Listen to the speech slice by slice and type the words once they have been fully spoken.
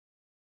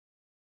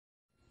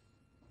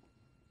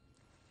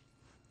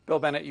Bill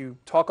Bennett, you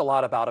talk a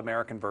lot about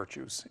American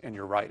virtues in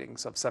your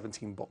writings of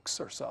 17 books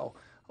or so.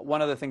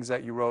 One of the things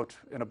that you wrote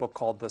in a book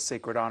called The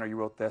Sacred Honor, you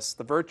wrote this: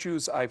 the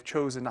virtues I've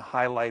chosen to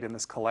highlight in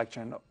this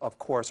collection, of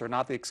course, are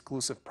not the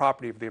exclusive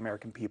property of the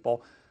American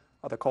people.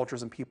 Other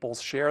cultures and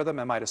peoples share them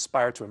and might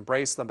aspire to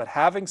embrace them. But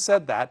having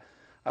said that,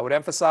 I would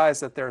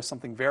emphasize that there is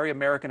something very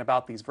American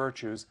about these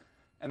virtues.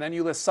 And then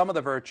you list some of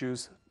the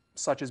virtues,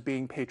 such as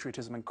being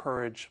patriotism and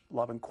courage,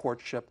 love and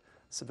courtship,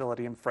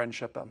 civility and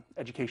friendship,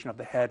 education of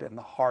the head and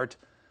the heart,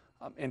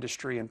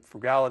 industry and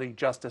frugality,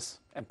 justice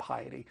and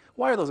piety.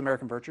 Why are those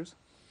American virtues?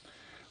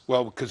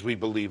 Well, because we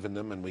believe in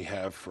them, and we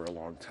have for a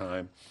long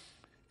time.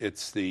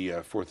 It's the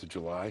 4th of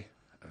July.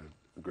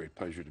 A great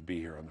pleasure to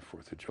be here on the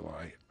 4th of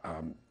July.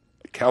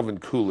 Calvin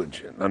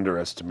Coolidge, an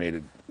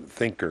underestimated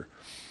thinker,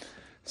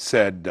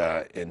 said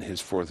in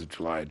his 4th of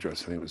July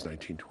address, I think it was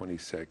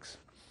 1926,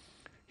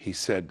 he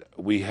said,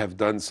 "We have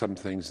done some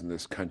things in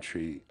this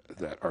country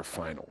that are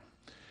final."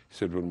 He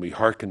said, when we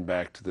hearken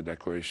back to the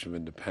Declaration of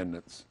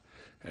Independence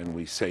and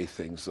we say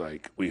things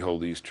like, "We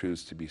hold these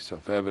truths to be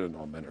self-evident,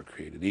 all men are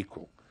created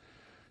equal."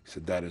 He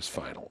said, that is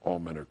final. All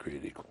men are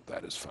created equal.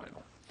 That is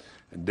final.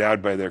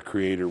 Endowed by their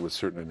creator with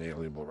certain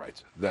inalienable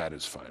rights. That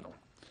is final.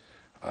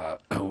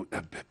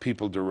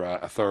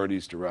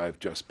 Authorities derive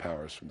just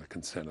powers from the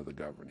consent of the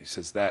governed. He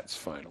says, that's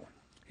final.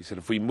 He said,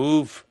 if we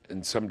move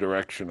in some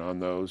direction on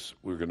those,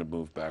 we're going to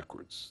move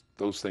backwards.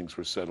 Those things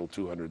were settled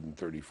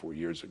 234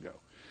 years ago.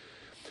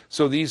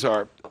 So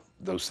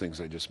those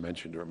things I just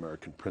mentioned are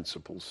American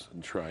principles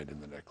enshrined in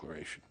the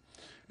Declaration.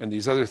 And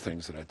these other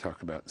things that I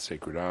talk about in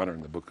Sacred Honor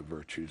and the Book of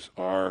Virtues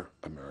are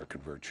American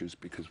virtues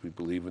because we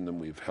believe in them,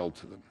 we've held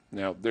to them.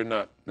 Now, they're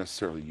not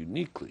necessarily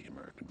uniquely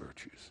American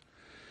virtues.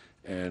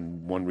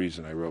 And one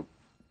reason I wrote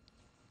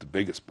the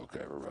biggest book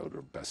I ever wrote,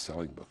 or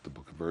best-selling book, the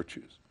Book of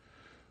Virtues,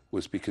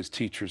 was because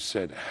teachers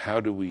said, how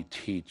do we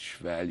teach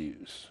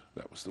values,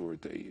 that was the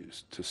word they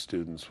used, to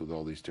students with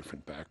all these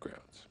different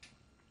backgrounds?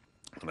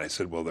 And I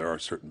said, well, there are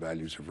certain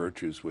values or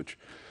virtues which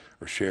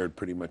are shared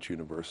pretty much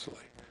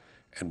universally.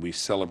 And we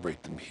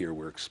celebrate them here.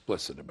 We're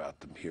explicit about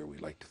them here. We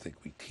like to think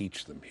we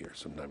teach them here.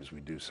 Sometimes we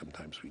do,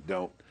 sometimes we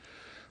don't.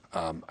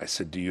 I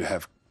said, do you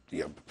have,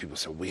 people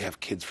say, we have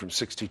kids from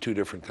 62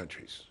 different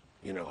countries.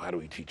 How do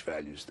we teach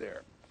values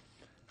there?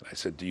 And I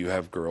said, do you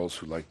have girls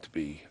who like to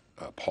be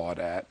pawed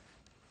at?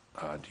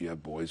 Do you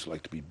have boys who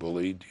like to be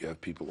bullied? Do you have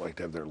people who like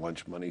to have their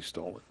lunch money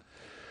stolen?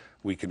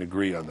 We can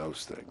agree on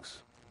those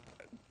things.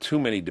 Too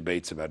many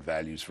debates about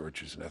values,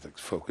 virtues, and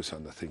ethics focus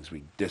on the things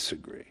we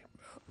disagree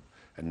about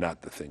and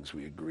not the things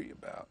we agree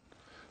about.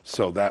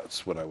 So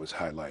that's what I was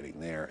highlighting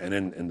there. And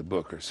in the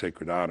book, or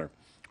Sacred Honor,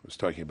 I was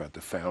talking about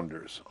the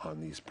founders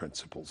on these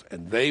principles.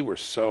 And they were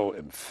so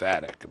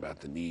emphatic about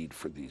the need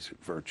for these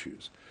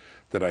virtues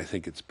that I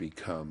think it's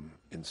become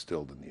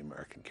instilled in the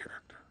American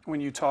character.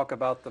 When you talk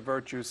about the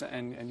virtues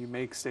and you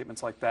make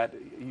statements like that,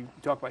 you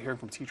talk about hearing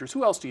from teachers.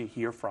 Who else do you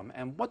hear from?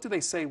 And what do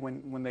they say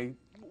when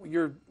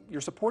your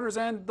supporters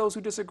and those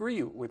who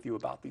disagree with you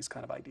about these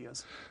kind of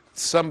ideas?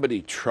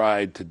 Somebody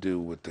tried to do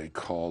what they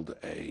called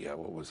a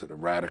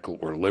radical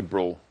or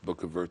liberal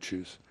book of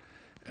virtues.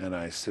 And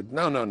I said,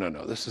 no,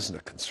 this isn't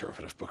a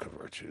conservative book of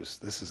virtues.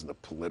 This isn't a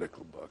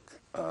political book.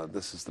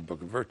 This is the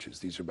book of virtues.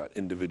 These are about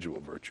individual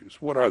virtues.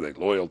 What are they?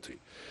 Loyalty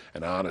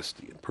and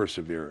honesty and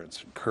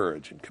perseverance and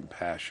courage and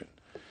compassion.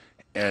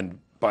 And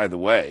by the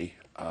way,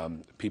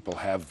 people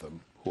have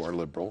them who are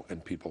liberal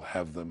and people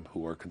have them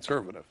who are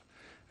conservative.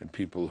 And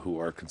people who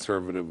are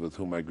conservative with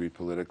whom I agree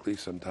politically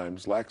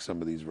sometimes lack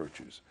some of these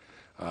virtues.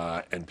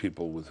 And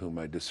people with whom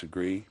I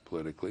disagree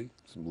politically,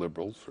 some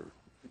liberals or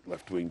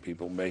left-wing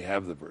people, may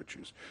have the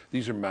virtues.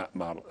 These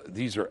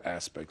are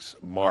aspects,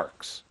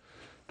 marks,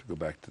 to go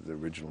back to the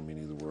original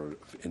meaning of the word,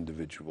 of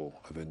individual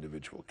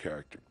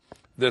character.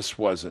 This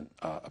wasn't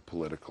a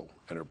political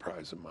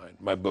enterprise of mine.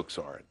 My books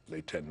aren't.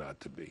 They tend not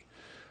to be.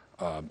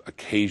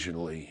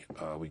 Occasionally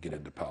we get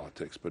into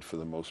politics, but for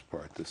the most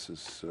part, this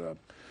is...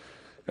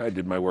 I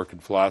did my work in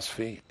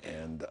philosophy,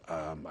 and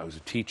I was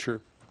a teacher,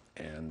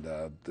 and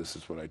this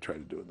is what I try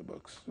to do in the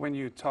books. When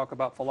you talk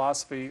about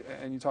philosophy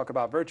and you talk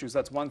about virtues,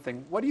 that's one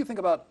thing. What do you think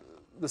about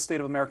the state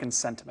of American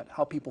sentiment,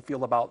 how people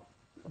feel about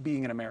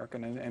being an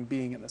American and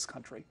being in this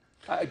country?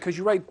 Because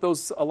you write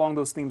along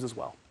those themes as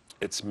well.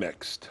 It's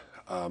mixed.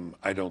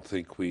 I don't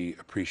think we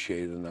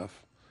appreciate it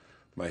enough.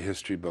 My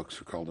history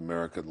books are called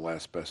America, the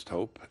Last Best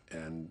Hope,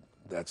 and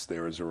that's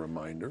there as a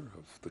reminder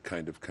of the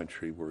kind of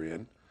country we're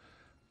in.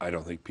 I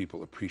don't think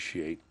people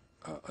appreciate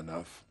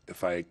enough.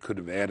 If I could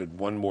have added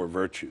one more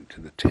virtue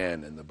to the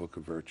 10 in the Book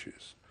of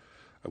Virtues,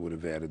 I would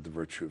have added the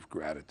virtue of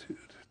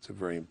gratitude. It's a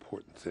very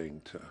important thing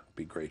to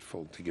be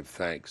grateful, to give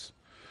thanks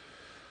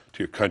to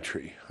your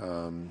country,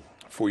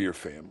 for your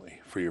family,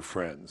 for your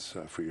friends,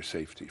 for your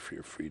safety, for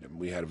your freedom.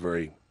 We had a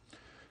very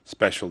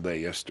special day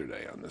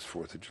yesterday on this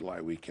 4th of July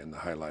weekend, the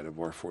highlight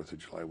of our 4th of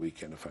July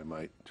weekend, if I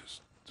might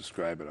just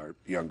describe it. Our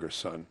younger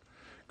son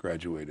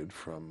graduated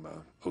from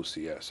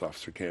OCS,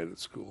 Officer Candidate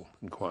School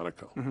in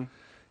Quantico. Mm-hmm.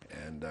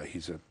 And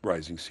he's a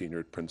rising senior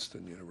at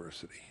Princeton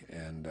University,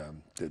 and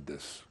did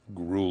this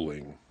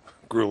grueling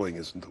grueling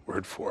isn't the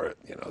word for it.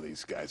 You know,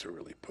 these guys are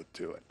really put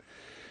to it.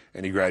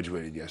 And he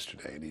graduated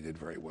yesterday, and he did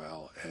very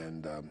well.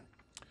 And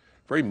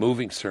very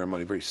moving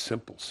ceremony, very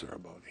simple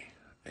ceremony.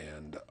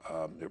 And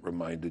it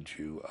reminded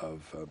you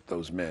of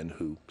those men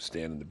who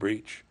stand in the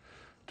breach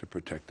to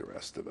protect the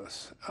rest of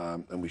us.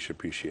 And we should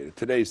appreciate it.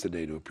 Today's the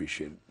day to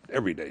appreciate it.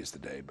 Every day is the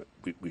day, but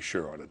we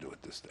sure ought to do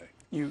it this day.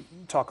 You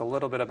talk a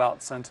little bit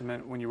about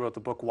sentiment when you wrote the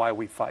book, Why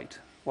We Fight.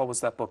 What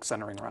was that book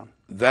centering around?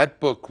 That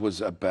book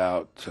was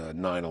about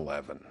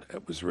 9/11.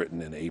 It was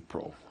written in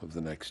April of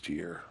the next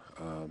year,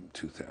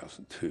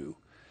 2002.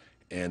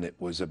 And it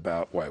was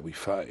about why we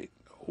fight,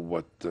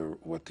 what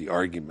the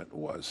argument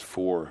was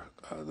for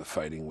the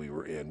fighting we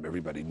were in.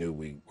 Everybody knew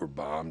we were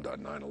bombed on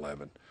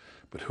 9/11,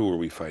 but who were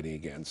we fighting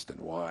against and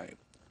why?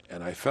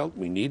 And I felt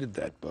we needed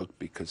that book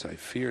because I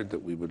feared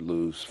that we would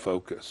lose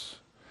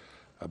focus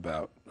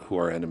about who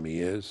our enemy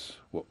is,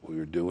 what we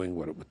were doing,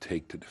 what it would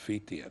take to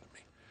defeat the enemy.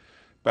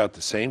 About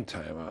the same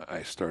time,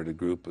 I started a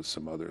group with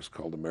some others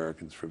called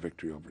Americans for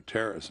Victory Over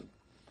Terrorism.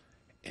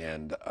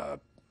 And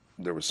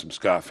there was some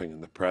scoffing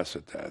in the press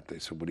at that. They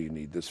said, what do you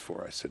need this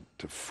for? I said,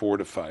 to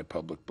fortify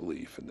public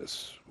belief in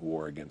this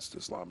war against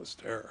Islamist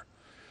terror.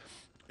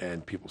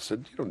 And people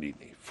said, you don't need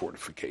any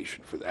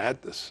fortification for that.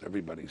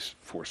 Everybody's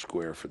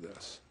foursquare for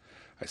this.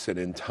 I said,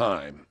 in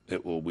time,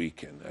 it will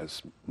weaken,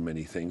 as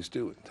many things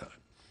do in time.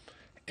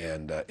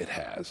 And it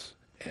has.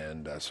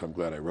 And so I'm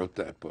glad I wrote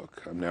that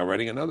book. I'm now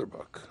writing another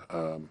book,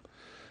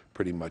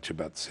 pretty much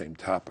about the same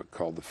topic,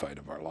 called The Fight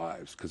of Our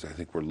Lives, because I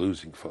think we're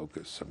losing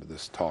focus. Some of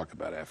this talk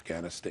about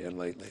Afghanistan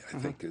lately, I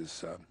think,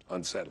 is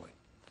unsettling.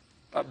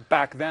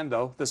 Back then,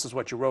 though, this is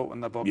what you wrote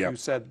in the book. Yep. You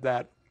said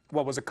that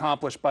what was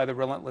accomplished by the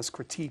relentless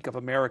critique of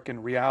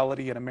American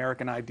reality and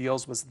American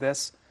ideals was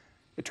this: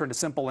 it turned a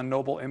simple and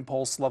noble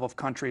impulse, love of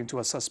country, into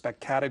a suspect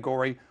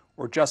category,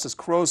 or just as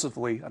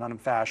corrosively an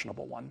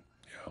unfashionable one.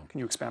 Yeah. Can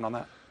you expand on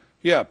that?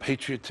 Yeah,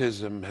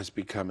 patriotism has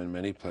become in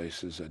many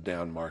places a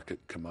down market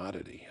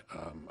commodity.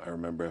 I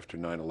remember after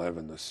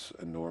 9/11 this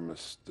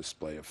enormous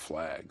display of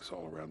flags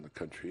all around the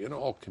country in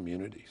all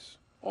communities,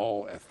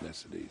 all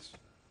ethnicities,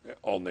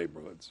 all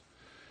neighborhoods.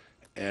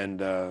 And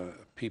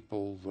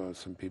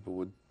some people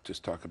would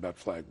just talk about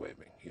flag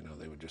waving. You know,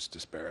 they would just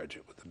disparage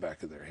it with the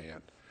back of their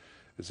hand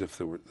as if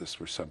this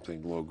were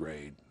something low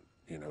grade,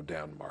 you know,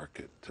 down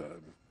market,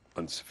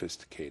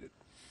 unsophisticated.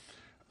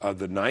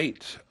 The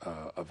night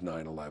of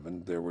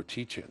 9/11, there were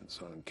teach-ins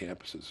on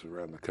campuses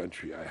around the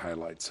country. I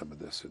highlight some of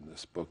this in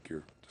this book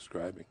you're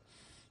describing.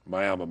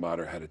 My alma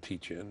mater had a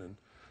teach-in and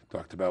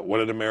talked about what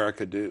did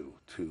America do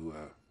to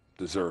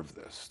deserve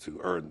this, to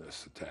earn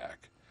this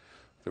attack.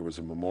 There was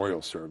a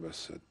memorial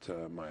service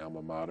at my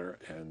alma mater,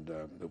 and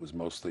it was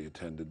mostly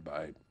attended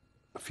by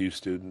a few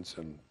students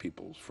and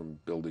people from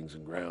buildings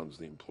and grounds,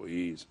 the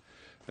employees,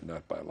 and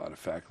not by a lot of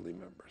faculty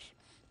members.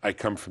 I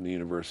come from the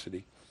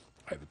university.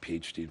 I have a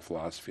PhD in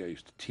philosophy. I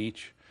used to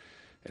teach,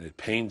 and it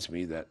pains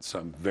me that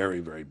some very,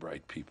 very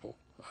bright people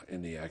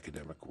in the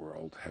academic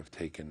world have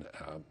taken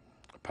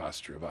a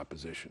posture of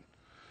opposition.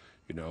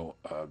 You know,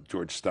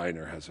 George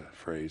Steiner has a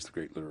phrase, the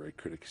great literary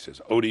critic. He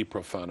says, odi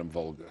profanum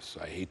vulgus,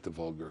 I hate the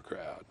vulgar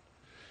crowd.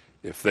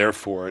 If they're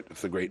for it,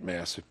 if the great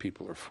mass of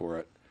people are for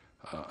it,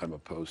 I'm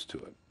opposed to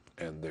it.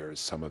 And there is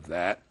some of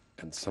that,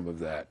 and some of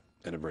that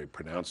in a very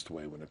pronounced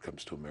way when it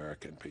comes to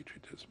American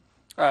patriotism.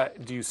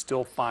 Do you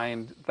still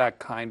find that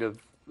kind of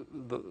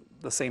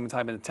the same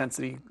type of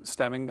intensity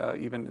stemming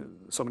even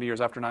so many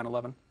years after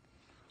 9/11?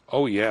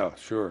 Oh yeah,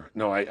 sure.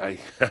 No, I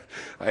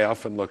I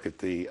often look at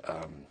the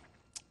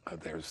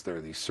there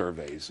are these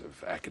surveys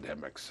of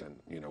academics, and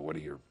you know,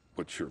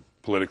 what's your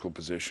political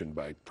position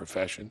by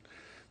profession?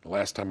 The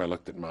last time I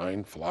looked at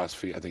mine,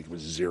 philosophy, I think it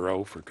was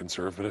 0 for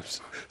conservatives,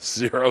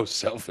 0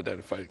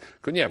 self-identified.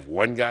 Couldn't you have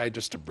one guy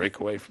just to break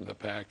away from the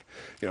pack?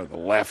 You know, the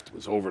left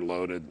was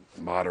overloaded,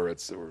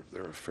 moderates, there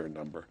were a fair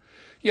number.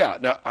 Yeah,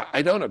 now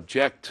I don't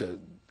object to,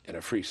 in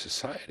a free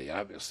society,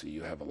 obviously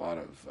you have a lot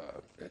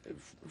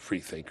of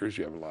free thinkers,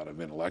 you have a lot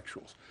of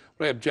intellectuals.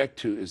 What I object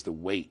to is the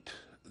weight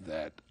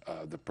that,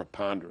 the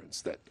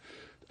preponderance that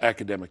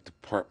academic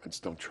departments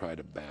don't try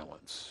to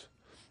balance.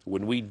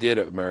 When we did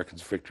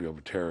Americans Victory Over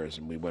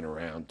Terrorism, we went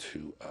around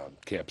to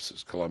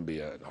campuses,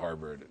 Columbia and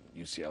Harvard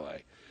and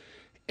UCLA,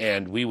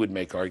 and we would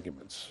make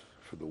arguments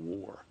for the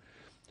war.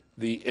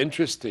 The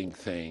interesting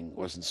thing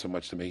wasn't so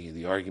much the making of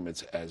the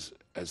arguments as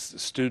the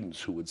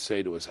students who would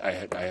say to us, I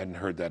hadn't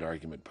heard that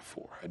argument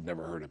before. I'd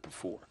never heard it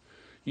before.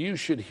 You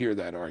should hear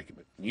that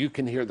argument. You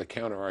can hear the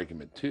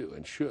counter-argument too,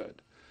 and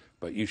should,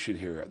 but you should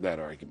hear that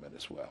argument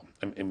as well.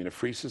 I mean, a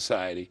free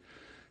society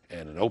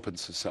and an open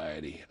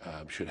society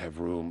should have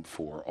room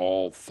for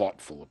all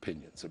thoughtful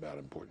opinions about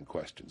important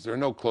questions. There are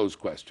no closed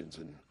questions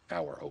in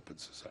our open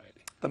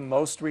society. The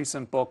most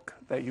recent book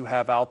that you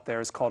have out there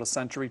is called A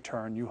Century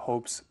Turn, You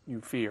Hopes,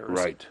 You Fears.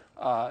 Right.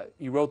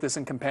 You wrote this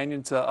in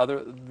companion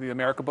to the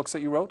America books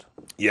that you wrote?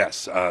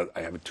 Yes. I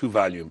have a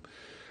two-volume,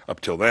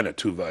 up till then, a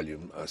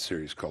two-volume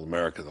series called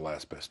America, The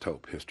Last Best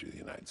Hope, History of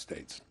the United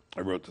States.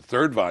 I wrote the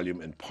third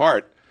volume in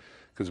part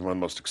because one of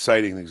the most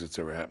exciting things that's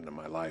ever happened in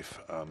my life.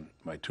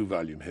 My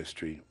two-volume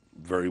history,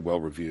 very well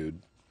reviewed,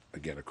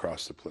 again,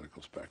 across the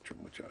political spectrum,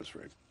 which I was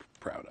very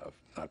proud of.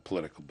 Not a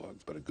political book,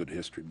 but a good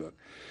history book.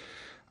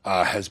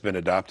 Has been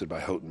adopted by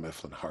Houghton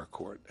Mifflin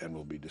Harcourt and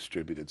will be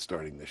distributed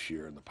starting this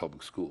year in the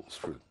public schools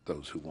for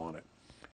those who want it.